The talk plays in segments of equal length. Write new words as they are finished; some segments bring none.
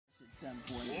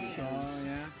7.8. Oh,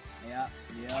 yeah?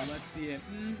 Yeah. Let's see it.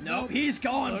 Nope, he's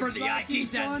going for the Ike. He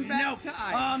says, nope,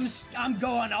 I'm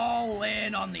going all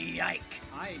in on the Ike.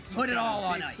 Put it all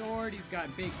on Ike. Sword, he's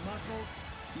got big muscles.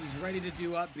 He's ready to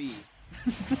do up B.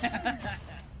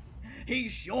 He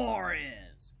sure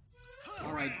is.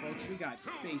 Alright, folks, we got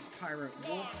Space Pirate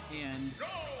Wolf and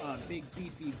big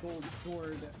beefy gold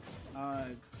sword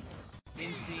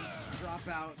NC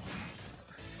dropout.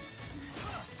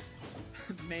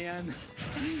 Man.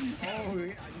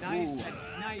 Oh,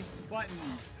 nice button.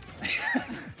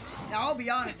 Now, I'll be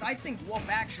honest, I think Wolf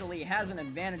actually has an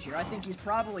advantage here. I think he's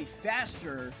probably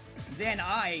faster than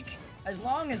Ike. As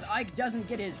long as Ike doesn't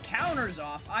get his counters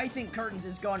off, I think Kurtains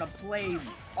is going to play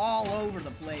all over the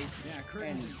place. Yeah,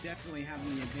 Kurtains is definitely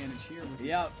having the advantage here with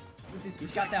his he's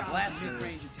got that blaster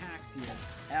mid-range attacks here.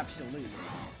 Absolutely.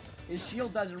 His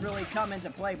shield doesn't really come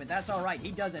into play, but that's all right. He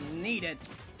doesn't need it.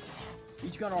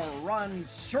 He's going to run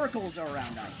circles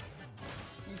around Ike.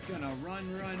 He's going to run.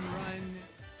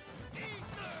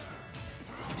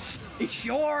 He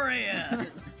sure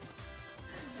is.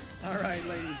 All right,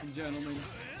 ladies and gentlemen.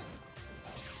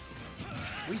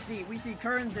 We see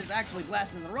Kurtains is actually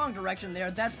blasting in the wrong direction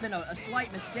there. That's been a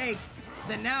slight mistake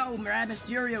that now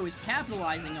RadMysterio is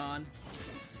capitalizing on.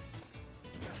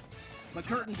 But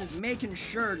Kurtains is making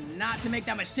sure not to make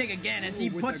that mistake again as he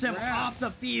puts him off the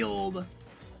field.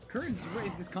 Kurtains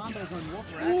with his combos on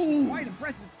Wolf are actually quite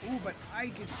impressive. Ooh, but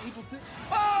Ike is able to...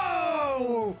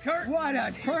 Oh! Kurtains! What a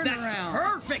turnaround! That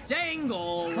perfect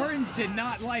angle! Kurtains did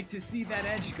not like to see that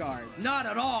edge guard. Not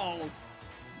at all.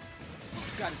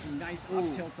 Got some nice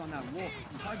up tilts on that Wolf.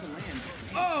 Hard to land.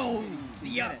 Oh!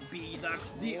 The up B, the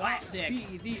classic.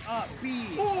 The up B.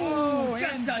 Ooh,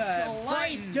 just a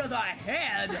slice to the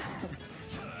head.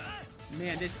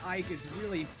 Man, this Ike is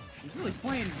really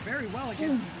playing very well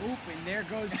against the Wolf, and there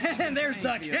goes... And there's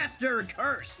the Chester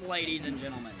curse, ladies and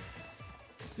gentlemen.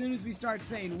 As soon as we start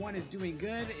saying one is doing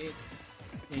good,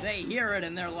 they hear it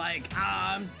and they're like,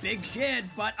 big shit,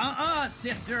 but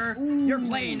sister, you're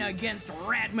playing against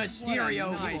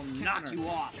RadMysterio, who will knock you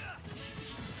off.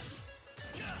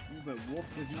 But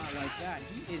Wolf does not like that.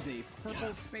 He is a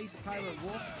purple space pirate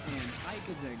Wolf, and Ike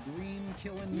is a green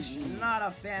killing machine. Not a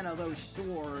fan of those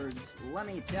swords, let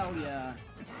me tell ya.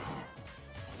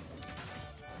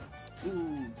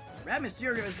 Ooh.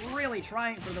 RadMysterio is really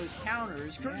trying for those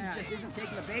counters. Kurtains just isn't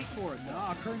taking the bait for it, though.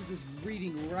 No, Kurtains is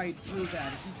reading right through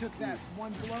that. He took that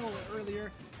one blow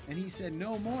earlier, and he said,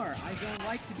 no more. I don't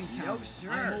like to be countered. No, sir.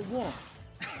 I'm a wolf.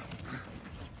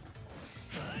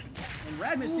 And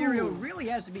RadMysterio really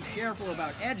has to be careful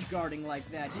about edge guarding like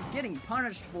that. He's getting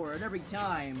punished for it every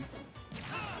time.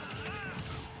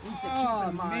 He needs to keep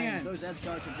in mind those edge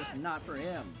guards are just not for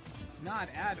him. Not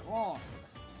at all.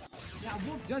 Now,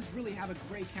 Wolf does really have a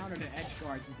great counter to edge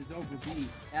guards with his over B.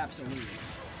 Absolutely.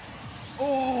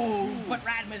 Oh, but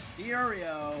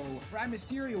RadMysterio,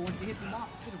 once he hits him off,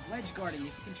 instead of ledge guarding,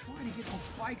 if he can try to get some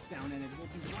spikes down in it, he'll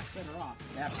be much better off.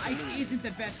 Absolutely. Ike isn't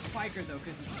the best spiker, though,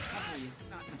 because his recovery is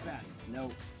not the best.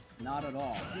 No, not at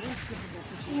all. So it's a difficult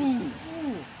situation.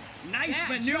 Nice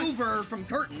maneuver from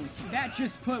Kurtains. That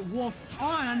just put Wolf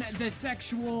on the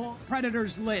sexual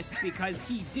predators list, because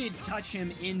he did touch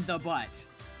him in the butt.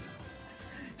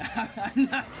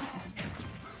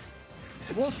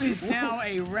 Wolf is now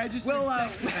a registered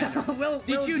sex offender.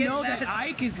 Did you know that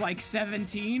Ike is like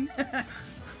 17?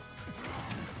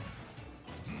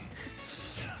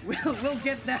 We'll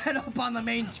get that up on the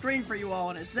main screen for you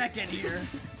all in a second here.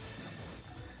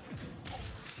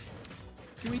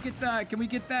 Can we get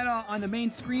that on the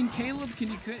main screen, Caleb? Can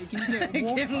you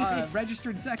get Wolf,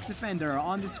 registered sex offender,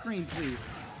 on the screen, please?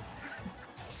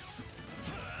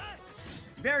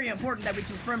 Very important that we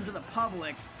confirm to the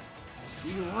public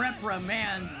we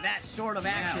reprimand that sort of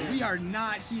action. We are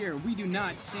not here. We do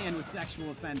not stand with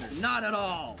sexual offenders. Not at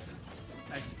all.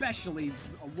 Especially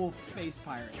a Wolf space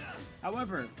pirate.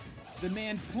 However, the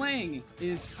man playing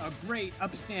is a great,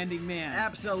 upstanding man.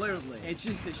 Absolutely. It's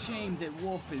just a shame that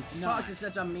Wolf is not. Fox is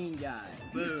such a mean guy.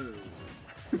 Boo.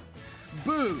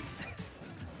 Boo.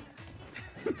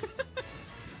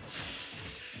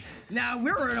 Now,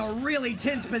 we're in a really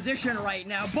tense position right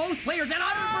now. Both players at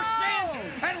 100%!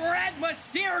 And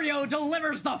RadMysterio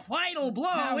delivers the final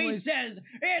blow. He says,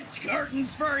 it's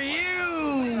Kurtains for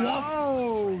you!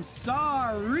 Oh,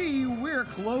 sorry. We're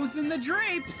closing the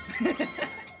drapes.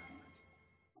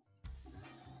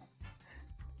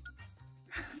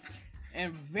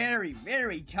 And very,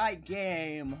 very tight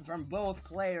game from both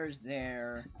players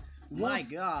there. My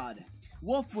God.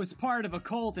 Wolf was part of a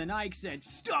cult, and Ike said,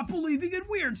 stop believing in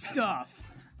weird stuff!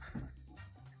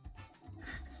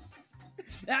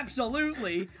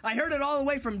 Absolutely. I heard it all the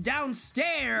way from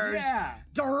downstairs. Yeah.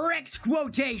 Direct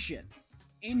quotation.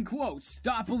 In quotes,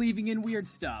 stop believing in weird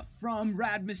stuff from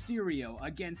RadMysterio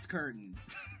against Kurtains.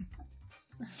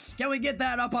 Can we get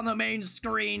that up on the main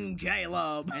screen,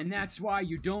 Caleb? And that's why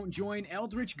you don't join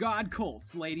Eldritch God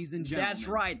cults, ladies and gentlemen. That's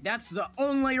right. That's the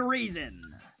only reason.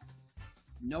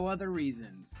 No other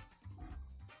reasons.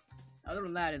 Other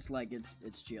than that, it's like, it's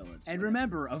chill. And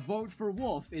remember, a vote for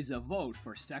Wolf is a vote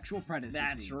for sexual predatory.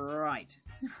 That's right.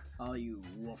 All you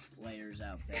Wolf players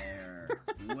out there,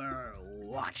 we're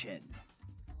watching.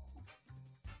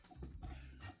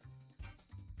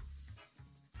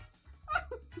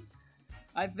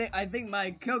 I think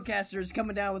my co-caster is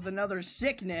coming down with another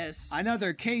sickness.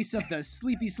 Another case of the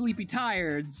sleepy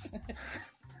tireds.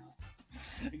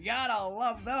 Gotta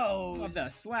love those. Of the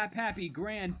slap happy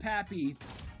grandpappy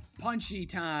punchy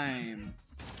time.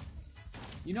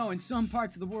 You know, in some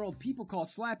parts of the world, people call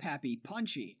slap happy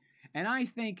punchy, and I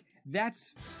think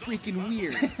that's freaking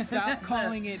weird. Stop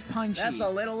calling it punchy. That's a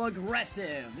little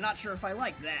aggressive. Not sure if I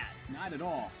like that. Not at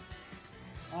all.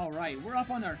 All right, we're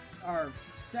up on our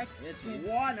It's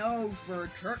 1-0 for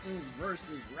Kurtains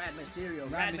versus RadMysterio.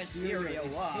 RadMysterio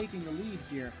is taking the lead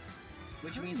here.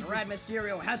 Which means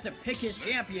RadMysterio has to pick his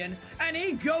champion, and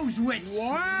he goes with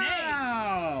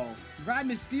Wow!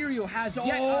 RadMysterio has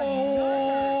yet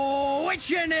another...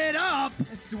 Switching it up!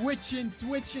 Switching.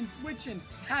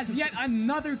 Has yet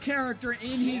another character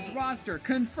in his roster.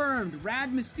 Confirmed,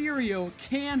 RadMysterio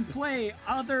can play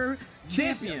other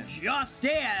champions. This just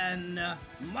in.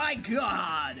 My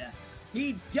God.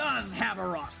 He does have a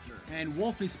roster. And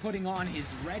Wolf is putting on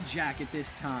his red jacket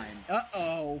this time.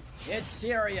 Uh-oh. It's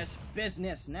serious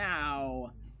business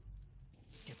now.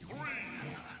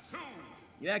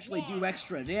 You actually do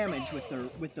extra damage with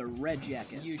the red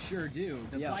jacket. You sure do.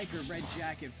 The biker red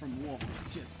jacket from Wolf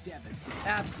is just devastating.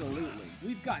 Absolutely.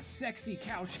 We've got sexy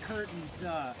couch curtains,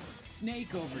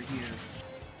 Snake over here.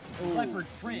 Ooh. Leopard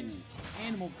print,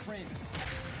 animal print.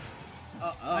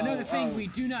 Another thing we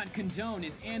do not condone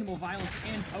is animal violence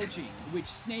and poaching, which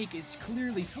Snake is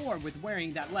clearly for with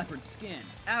wearing that leopard skin.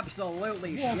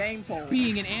 Absolutely Wolf, shameful.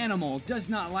 Being an animal, does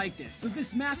not like this, so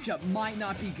this matchup might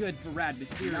not be good for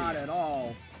RadMysterio. Not at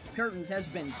all. Kurtains has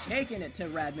been taking it to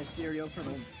RadMysterio for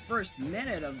the first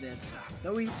minute of this.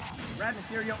 Though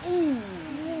RadMysterio,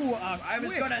 I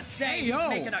was gonna say he's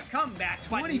making a comeback,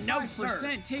 but 25% no,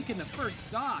 sir. taking the first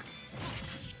stock.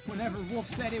 Whenever Wolf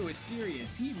said it was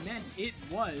serious, he meant it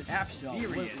was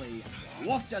Absolutely. serious.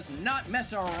 Wolf does not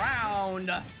mess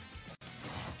around.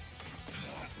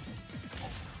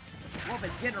 Wolf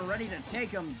is getting ready to take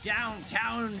him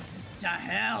downtown to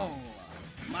hell.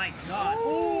 My God.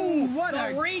 Ooh, what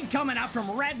a a read coming out from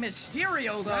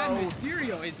RadMysterio, though.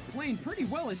 RadMysterio is playing pretty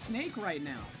well as Snake right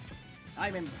now.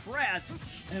 I'm impressed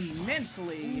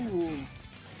immensely.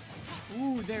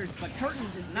 Ooh, there's the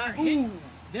Kurtains is not hitting.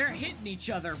 They're hitting each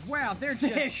other. Wow, they're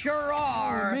just... They sure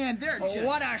are. Oh, man, they're just...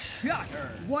 What a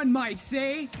shocker. One might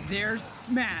say they're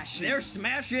smashing. They're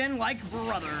smashing like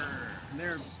brother.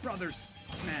 They're brothers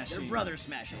smashing. They're brothers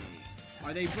smashing.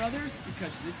 Are they brothers?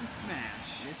 Because this is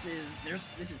Smash.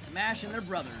 This is Smash and they're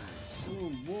brothers.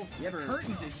 Ooh, Wolf.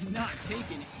 Kurtains is not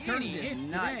taking any hits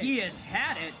today. He has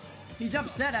had it. He's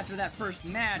upset after that first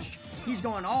match. He's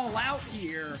going all out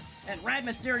here, and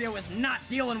RadMysterio is not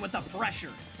dealing with the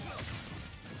pressure.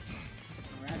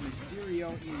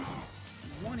 RadMysterio is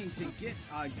wanting to get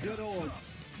a good old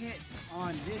hit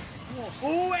on this Wolf.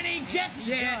 Ooh, and he gets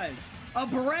it! Does. A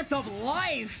breath of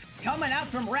life coming out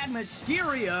from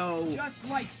RadMysterio. Just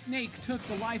like Snake took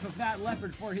the life of that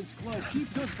leopard for his cloak, he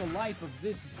took the life of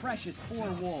this precious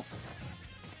poor Wolf.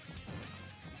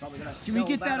 Can we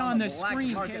get that on the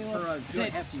screen, Caleb?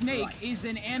 That Snake is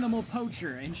an animal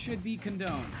poacher and should be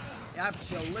condoned.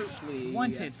 Absolutely.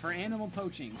 Wanted for animal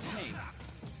poaching, Snake.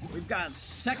 We've got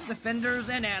sex offenders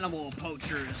and animal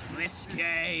poachers this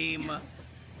game.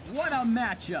 What a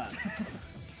matchup.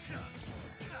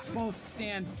 Both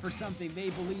stand for something they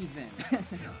believe in.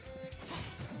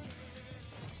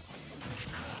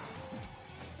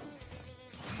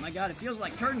 My God, it feels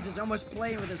like Kurtains is almost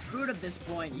playing with his food at this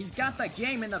point. He's got the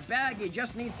game in the bag, he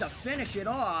just needs to finish it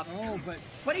off. Oh,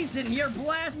 but he's sitting here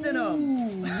blasting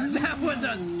him. That was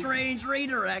a strange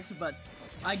redirect, but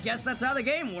I guess that's how the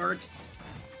game works.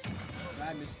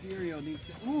 RadMysterio needs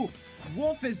to... Ooh,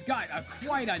 Wolf has got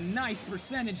quite a nice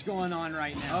percentage going on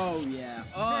right now. Oh, yeah.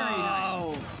 Very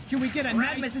nice. Can we get a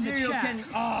nice in the chat?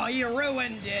 Oh, he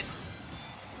ruined it.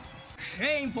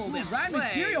 Shameful display.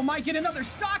 RadMysterio might get another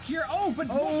stock here. Oh, but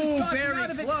Wolf is tossing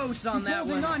out of it. Very close on that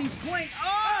one. He's holding on. He's playing.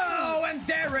 Oh, and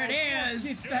there it is.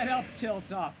 Gets that up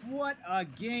tilt off. What a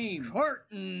game.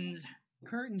 Kurtains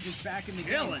Kurtains is back in the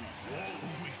Killing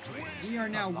game. We are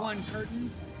now 1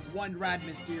 Kurtains, 1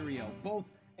 RadMysterio. Both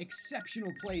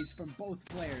exceptional plays from both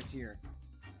players here.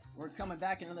 We're coming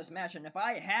back into this match, and if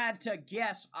I had to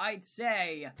guess, I'd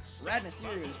say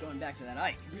RadMysterio is going back to that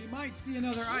Ike. We might see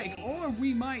another Ike, or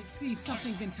we might see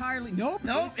something entirely... Nope,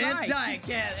 it's Ike.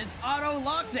 Yeah, it's auto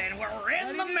locked in. We're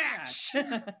in the match.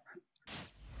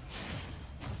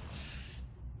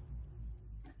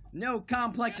 No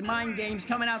complex mind games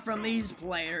coming out from these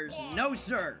players. No,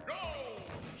 sir.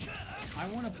 I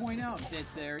want to point out that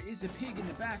there is a pig in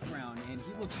the background, and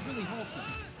he looks really wholesome.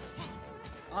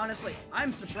 Honestly,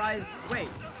 I'm surprised. Wait,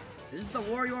 this is the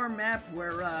Warrior map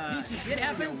where this is it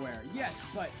happens? Yes,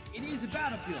 but it is a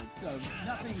battlefield, so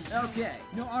nothing. Okay.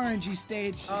 No RNG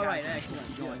stage. All right,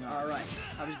 excellent. Going on. All right.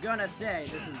 I was gonna say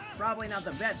this is probably not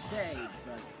the best stage,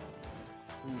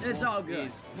 but it's all good.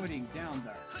 Is putting down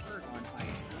the hurt on Ike.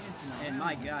 And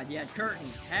my God, yeah,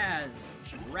 Kurtains has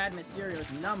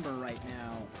RadMysterio's number right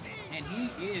now. And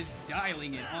he is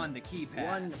dialing it on the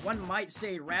keypad. One might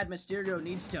say RadMysterio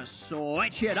needs to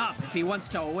switch it up if he wants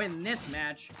to win this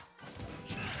match.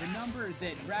 The number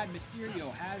that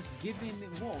RadMysterio has given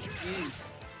Wolf is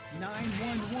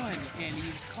 911, and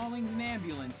he's calling an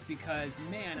ambulance because,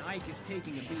 man, Ike is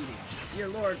taking a beating. Dear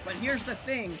Lord, but here's the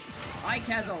thing. Ike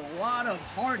has a lot of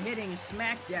hard-hitting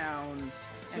smackdowns,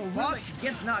 so Fox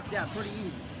gets knocked out pretty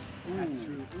easy. That's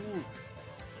true. Ooh.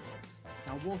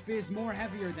 Now, Wolf is more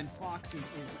heavier than Fox and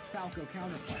his Falco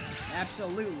counterpart.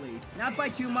 Absolutely. Not by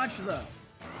too much, though.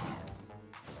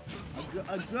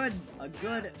 A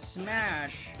good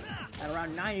smash at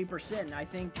around 90%. I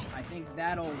think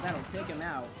that'll take him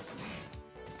out.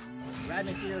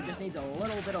 RadMysterio just needs a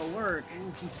little bit of work.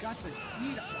 Ooh, he's got the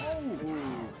speed. Oh,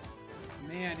 ooh.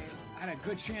 Man, had a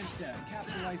good chance to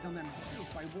capitalize on that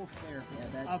mistake by Wolf there. Yeah,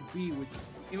 that up B was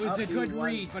a good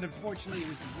read, but unfortunately it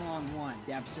was the wrong one.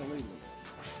 Absolutely.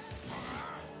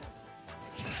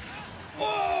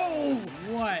 Oh!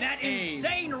 What that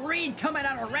insane read coming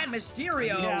out of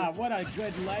RadMysterio! Yeah, what a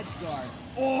good ledge guard.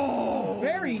 Oh!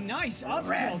 Very nice up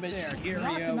tilt there.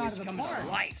 Knocked him out of the park.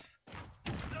 Life.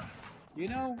 You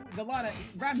know,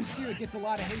 RadMysterio gets a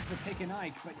lot of hate for picking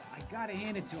Ike, but I gotta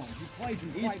hand it to him. He plays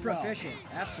him quite well. He's proficient.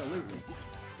 Absolutely.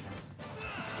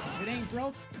 If it ain't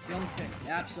broke, don't fix it.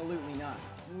 Absolutely not.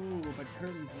 Ooh, but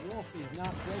Kurtains' Wolf is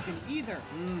not broken either.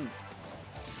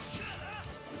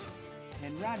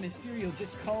 And RadMysterio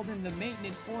just called in the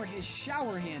maintenance for his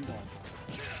shower handle.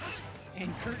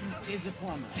 And Kurtains is a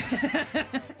plumber.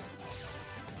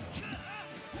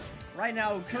 Right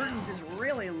now, Kurtains is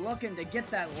really looking to get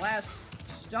that last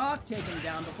stock taken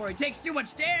down before he takes too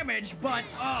much damage, but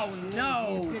oh no!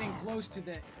 He's getting close to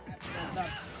the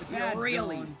bad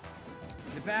zone.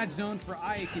 The bad zone for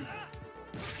Ike is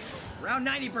around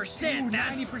 90%. Ooh,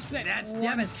 90%. That's one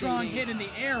devastating. Strong hit in the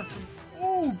air.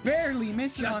 Ooh, barely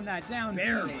missed on that down.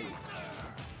 Barely.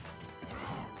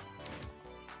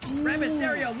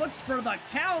 RadMysterio looks for the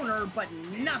counter, but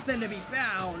nothing to be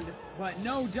found. But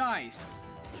no dice.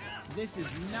 This is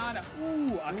not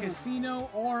a casino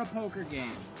or a poker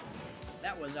game.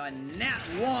 That was a nat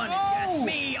 1, if you ask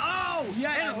me. Oh!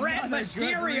 Yeah, and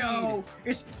RadMysterio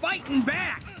is fighting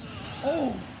back.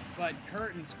 Oh! But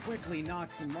Kurtains quickly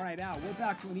knocks him right out. We're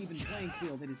back to an even playing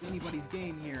field. It is anybody's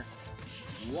game here.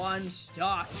 One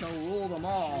stock to rule them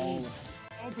all.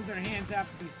 Both of their hands have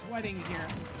to be sweating here.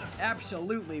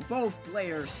 Absolutely. Both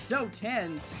players so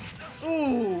tense.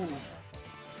 Ooh!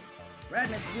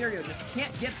 RadMysterio just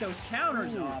can't get those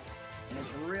counters off, and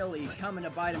it's really coming to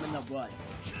bite him in the butt.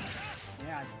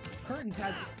 Yeah, Kurtains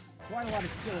has quite a lot of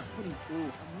skill of putting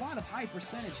a lot of high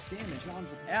percentage damage on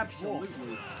with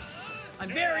absolutely. I'm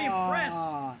very impressed,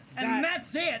 and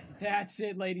that's it. That's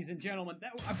it, ladies and gentlemen.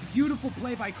 That was a beautiful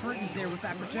play by Kurtains there with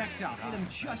that projectile. Hit him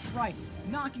just right,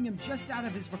 knocking him just out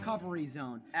of his recovery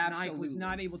zone. Absolutely. And Ike was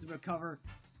not able to recover,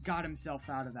 got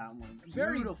himself out of that one.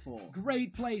 Very beautiful.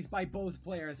 Great plays by both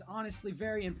players. Honestly,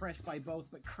 very impressed by both,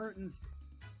 but Kurtains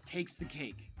takes the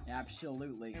cake.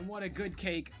 Absolutely. And what a good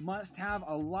cake. Must have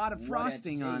a lot of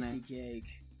frosting on it. Tasty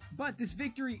cake. But this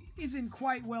victory isn't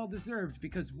quite well deserved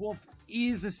because Wolf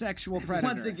is a sexual predator.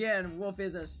 Once again, Wolf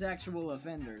is a sexual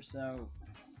offender, so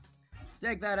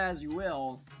take that as you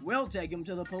will. We'll take him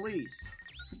to the police.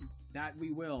 That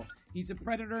we will. He's a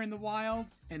predator in the wild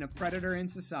and a predator in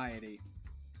society.